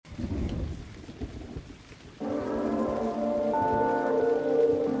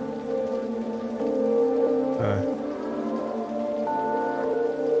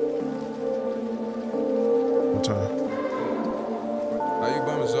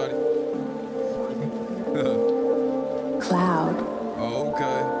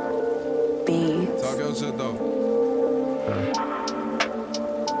though.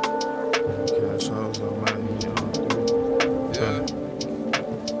 Cash hoes on my Yeah.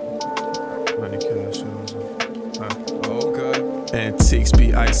 Money cash hoes on. Okay. Antiques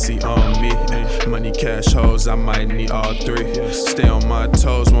be icy on me. Money, cash, hoes, I might need all three. Stay on my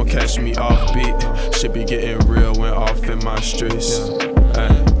toes, won't catch me off beat. Shit be getting real when off in my streets.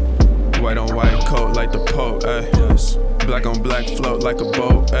 White on white coat like the Pope. Black on black float like a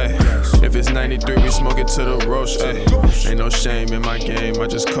boat. If it's 93, we smoke it to the roast. Ain't no shame in my game, I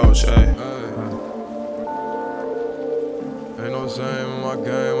just coach. Ain't no shame in my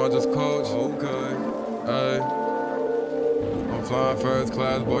game, I just coach. Okay. Ay. I'm flying first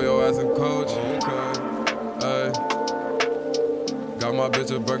class, boy, your ass and coach. Okay. Ay. Got my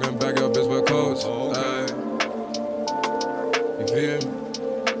bitch a Birkin bag, your bitch with coach. Ay. You feel me?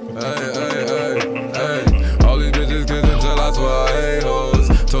 Ay. All these bitches kiss until I swear I hate hoes.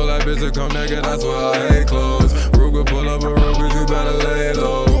 Told that bitch to come naked, that's why I hate clothes. Ruger pull up a Ruger, you better lay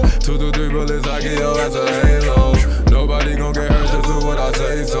low. 2 to 3 bullets, I get your ass a halo. Nobody gon' get hurt, just do what I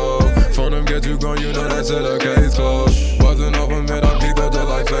say so. Phone them, get you gone, you know that shit a case closed. Wasn't off a mid, I'm geeked up just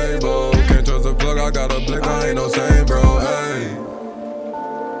like Fable. Can't trust a plug, I got a blick, I ain't no same bro, ayy.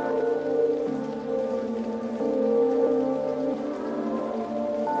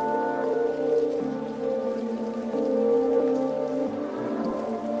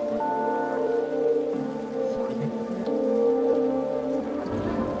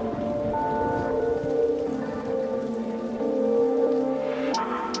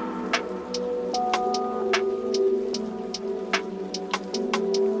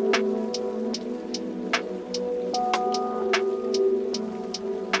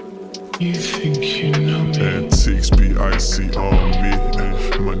 You think you know me? Antiques be icy on me.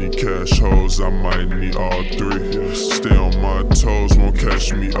 Money, cash, hoes, I might need all three. Stay on my toes, won't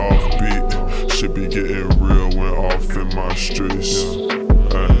catch me off beat. Shit be getting real when off in my streets.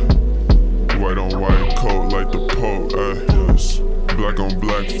 White on white coat like the Pope. Black on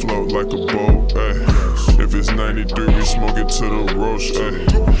black float like a boat. If it's 93, we smoke it to the roast.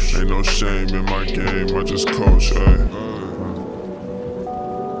 Ain't no shame in my game, I just coach.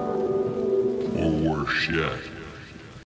 Or worse yet.